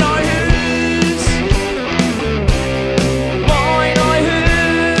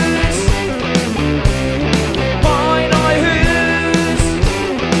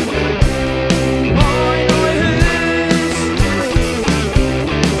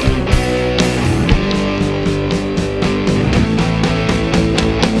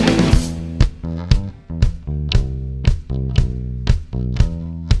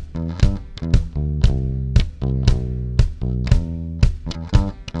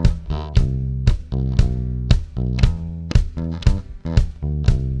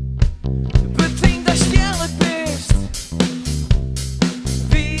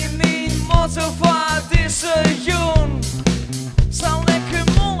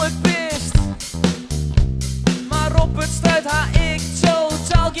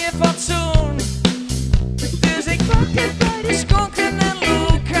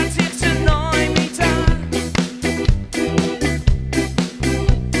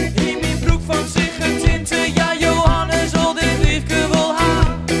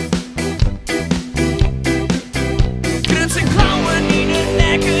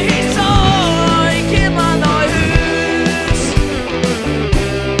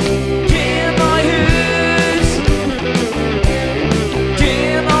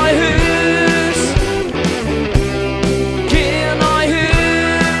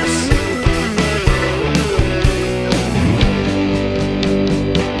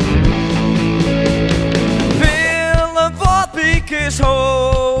is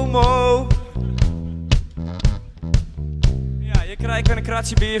homo. Ja, je krijgt een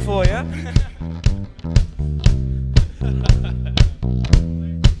kratje bier voor je.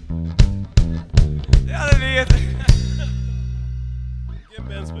 Ja, dat weet je. Geen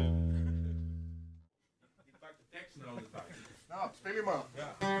mens meer. Nou, speel je maar.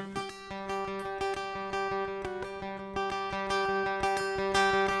 Ja.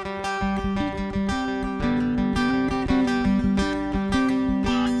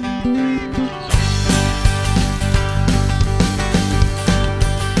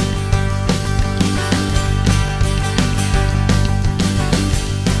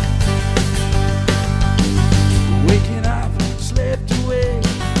 Waking up, slept away.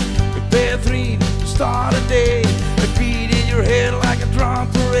 A bad dream, start a day. A beat in your head like a drum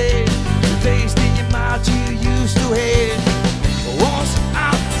parade. The taste in your mouth you used to hate. Once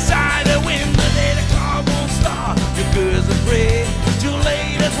outside the window, there the car won't start. Your girl's afraid. Too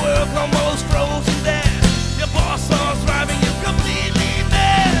late at work, almost frozen dead. Your boss starts driving you completely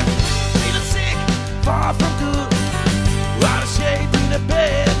mad. Feeling sick, far from good. Out of shape in a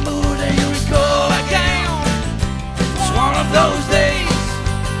bad mood, and you recall again. It's one of those days,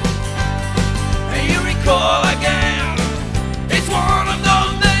 and you recall again. It's one of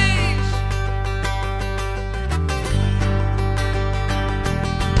those days.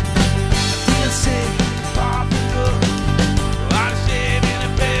 I feel sick, far from good. Out of shape in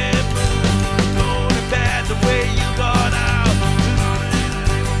a bad mood. Going to bed the way you got out.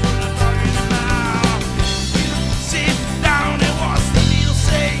 What I'm talking about. You sit down and watch the needle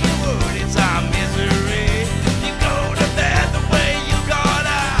say a word. It's our misery. You go to bed the way you got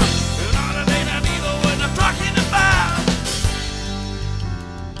out. And all of it, I know what I'm talking about.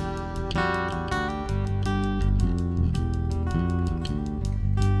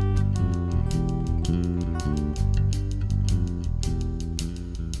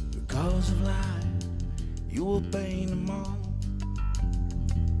 Because of life, you will paint them all.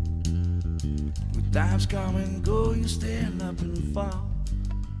 With times come and go, you stand up and fall.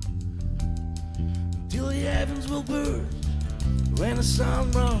 Till the heavens will burst when the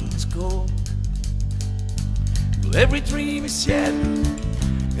sun runs cold. Well, every dream is shattered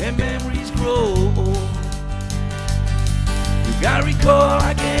and memories grow old. You gotta recall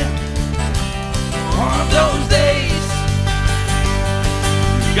again one of those days.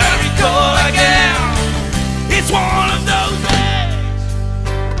 You gotta recall again. It's one of those days.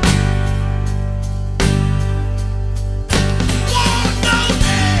 One of those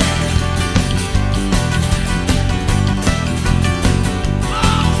days.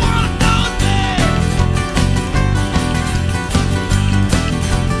 Oh, one of those days.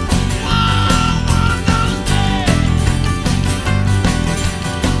 Oh, one of those days.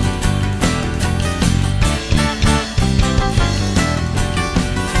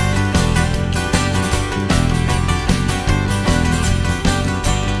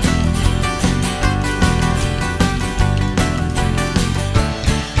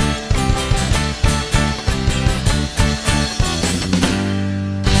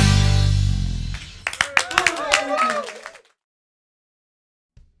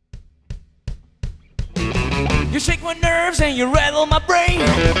 You shake my nerves and you rattle my brain.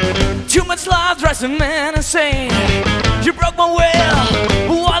 Too much love drives a man insane. You broke my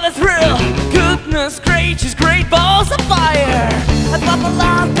will, what a thrill. Goodness gracious, great balls of fire. I thought my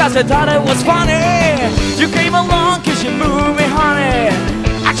love cause I thought it was funny. You came along cause you moved me, honey.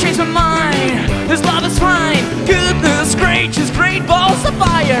 I changed my mind, this love is fine. Goodness gracious, great balls of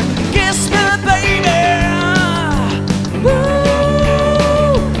fire. Kiss me baby.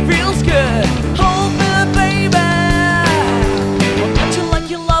 Woo, feels good. Hold me baby.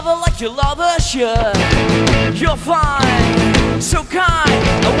 You love her should. You're fine, so kind.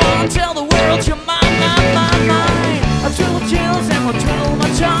 I wanna tell the world you're mine, mine, mine, mine. I twiddle chills and I'll twiddle my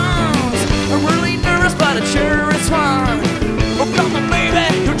tongues. I'm really nervous, but it sure is fun. Oh come on, baby,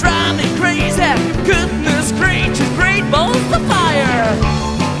 you drive me crazy. Goodness gracious, great balls of fire.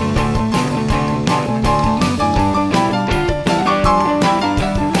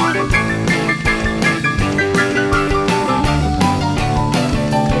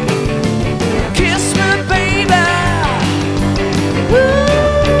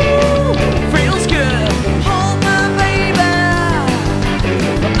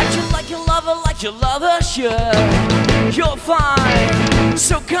 You love her, sure. You're fine,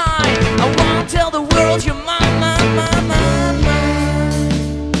 so kind. I wanna tell the world you're mine, mine, mine, mine, mine.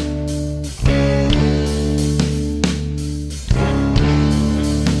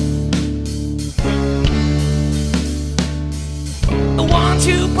 I want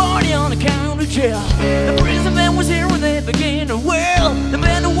to party on the counter jail. The prison man was here when they began to wear.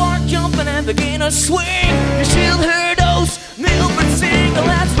 and begin to swing. You still hear those milkmen sing,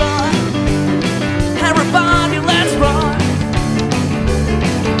 let's rock. Everybody, let's rock.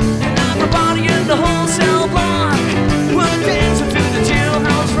 And everybody in the wholesale block will dance to the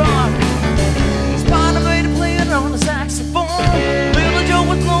jailhouse rock. Spider made a player on the saxophone. Little Joe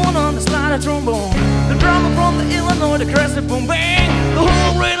was blowing on the slide trombone. The drummer from the Illinois, the crescent boom bang. The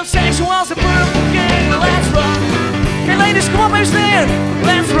whole rhythm section was the purple gang. Let's rock. Hey ladies, come on, baby, stand.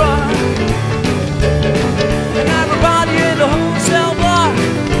 Let's rock. And everybody in the wholesale block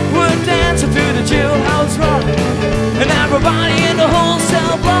would dance to the jailhouse rock. And everybody in the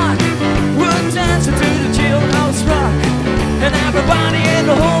wholesale block would dance to the jailhouse rock. And everybody in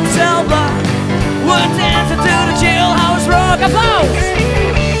the wholesale block would dance to the jailhouse rock. Applause!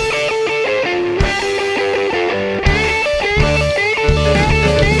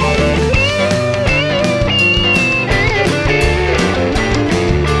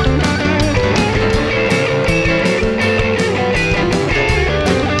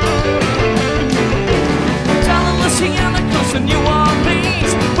 New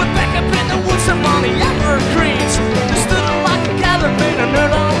Orleans, we're back up in the woods and on the evergreens. They stood like a gathered in a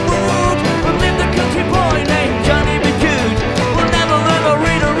nerd on wood. We lived a country boy named Johnny B. Good. We'll never learn to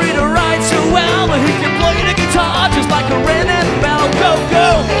read or write so well, but he can play the guitar just like a red and bell. Go,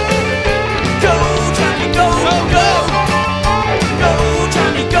 go, go, Johnny, go, go, go,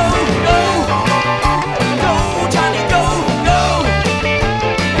 Johnny, go, go, go, Johnny, go, go,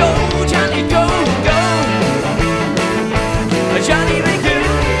 go, Johnny, go, go. Johnny B. Good.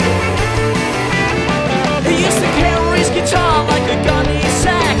 He used to carry his guitar like a gunny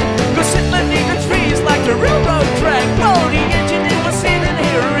sack, go sit beneath the trees like the railroad track. Oh, the engineer was sitting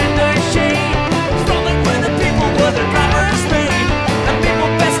here in the shade, strumming with the people where the drivers made. And people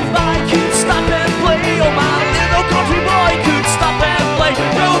passing by could stop and play. Oh, my little country boy could stop and play.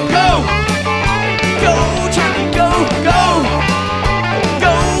 Go, go, go, Johnny, go, go,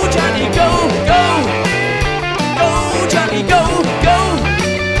 go, Johnny, go, go. Johnny, go, go,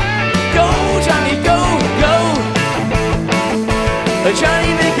 go, Johnny, go, go.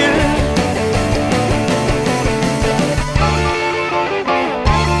 Johnny B. Good.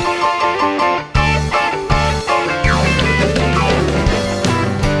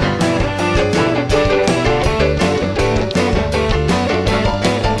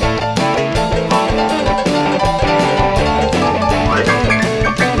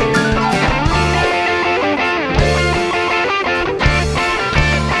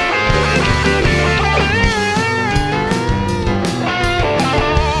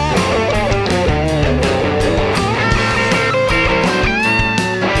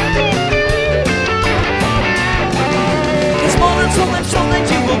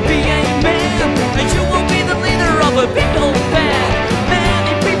 A big old band,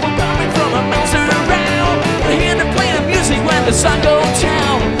 many people coming from a miles around. They hear them play the music when the sun goes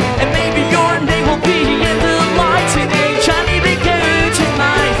down. And maybe your name will be in the lights. It ain't Johnny B. Good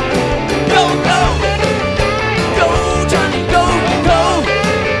tonight. Go, go, go, Johnny, go, go,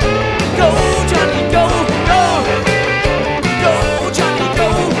 go, Johnny, go, go, go, Johnny,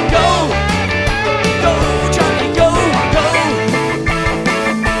 go, go, go, Johnny, go, go,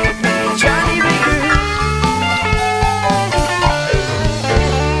 Johnny B. Good.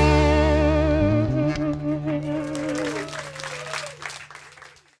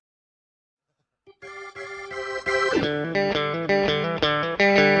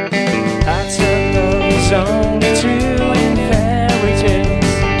 Only true in fairy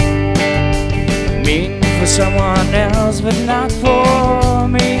tales, mean for someone else but not for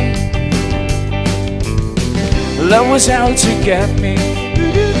me. Love was out to get me,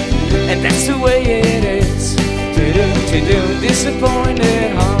 and that's the way it is.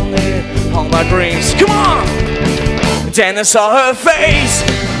 Disappointed, haunted all my dreams. Come on! Then I saw her face.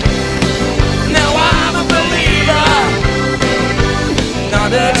 Now I'm a believer,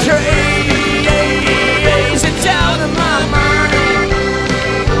 not a trace. It's out of my mind.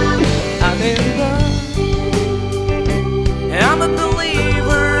 I'm in love. I'm a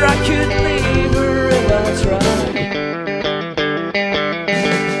believer. I could leave her if I tried.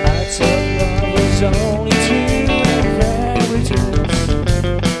 I thought love was only true in fairy tales,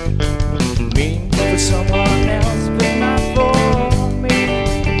 mean for someone else but not for me.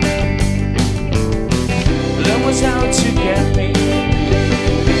 Love was out to get me,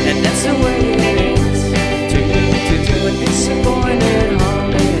 and that's the way it is. Disappointed,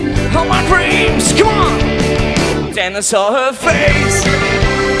 haunted all my dreams. Come on! Then I saw her face.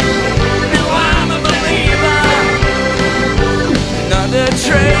 Now I'm a believer, not a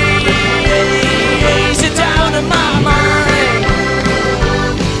trace. It's out of my mind.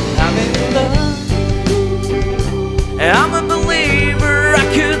 I'm in love.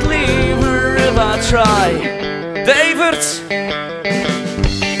 try. Davert.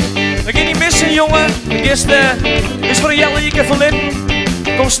 We gaan niet missen, jongen. De gisteren is voor een jelle Ike van Linden.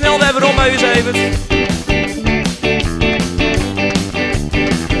 Kom snel, we hebben omhuis even.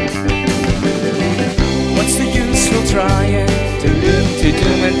 What's the use for trying to do,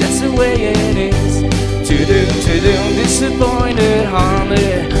 and that's the way it is. To do, disappointed,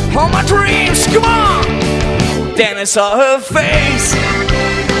 haunted. All my dreams, come on! Then I saw her face.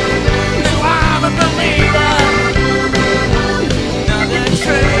 Now I'm a believer. Not a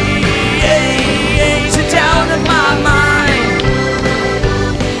trace, a doubt in my mind.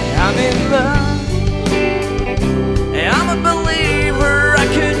 I'm in love. I'm a believer. I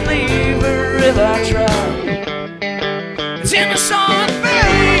could leave her if I tried. Then I saw her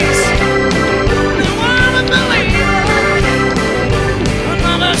face. Now I'm a believer.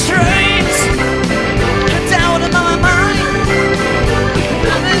 Not a trace, a doubt in my mind.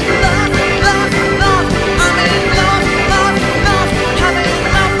 I'm in love, love, love. I'm in love, love, love. I'm in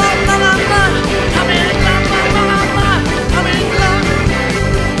love, love, love, love. I'm in love, love, love, love. I'm in love.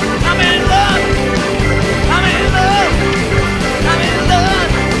 I'm in love. I'm in love. I'm in love.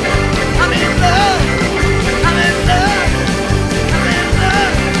 I'm in love. I'm in love. I'm in love.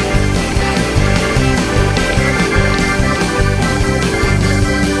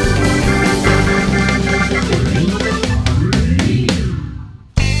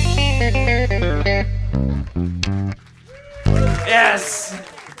 Yes.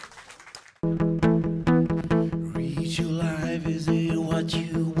 Read your life, is it what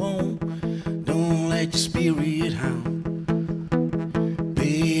you want? Don't let your spirit hound.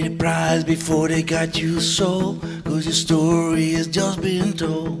 Pay the price before they got you sold, 'cause your story has just been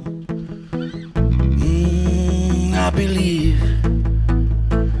told.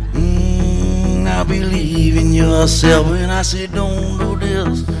 I believe in yourself when I say don't do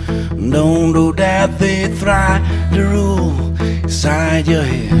this, don't do that. They try to rule inside your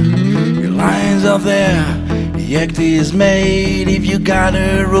head. Your lines are there, the act is made. If you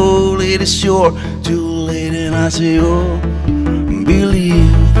gotta roll, it is sure too late. And I say, oh,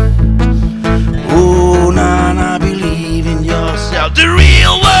 believe. Oh, nah, believe in yourself. The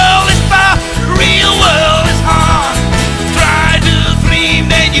real world is far, the real world is hard. Try to dream,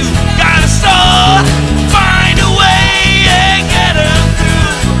 then you gotta start. Find a way and get her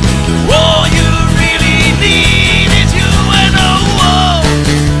through. All you really need is you and oh,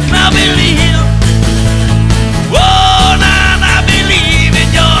 now believe. Oh, now believe in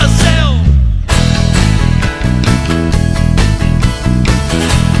yourself.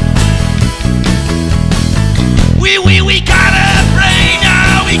 We got a brain,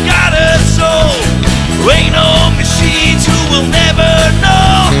 now we got a soul. Ain't no machines who will never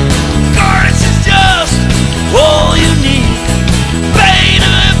know. Courage is just all you need. Pain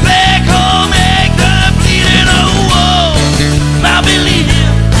and black hole make the bleeding. Oh, now believe.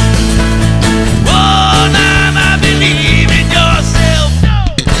 Oh, now believe in yourself.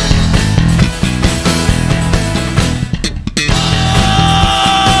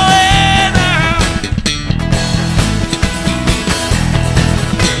 Oh, and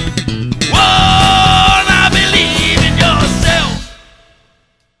oh, now believe in yourself.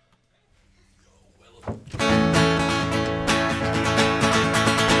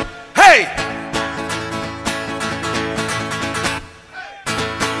 Hey!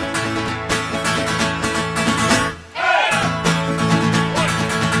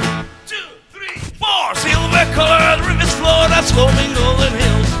 Silver colored rivers flow, that's flowing golden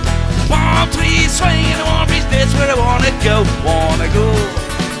hills. Palm trees swaying, warm breeze, that's where I wanna go.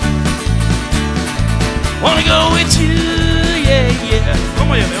 Wanna go with you, yeah.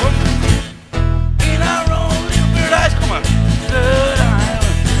 Come on, yeah, man. In our own little paradise, come on. Good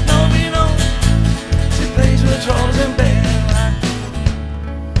island, no, we know. It's a place where trolls and bears.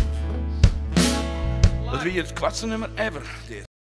 Dat is weer het kwatste nummer ever, dit.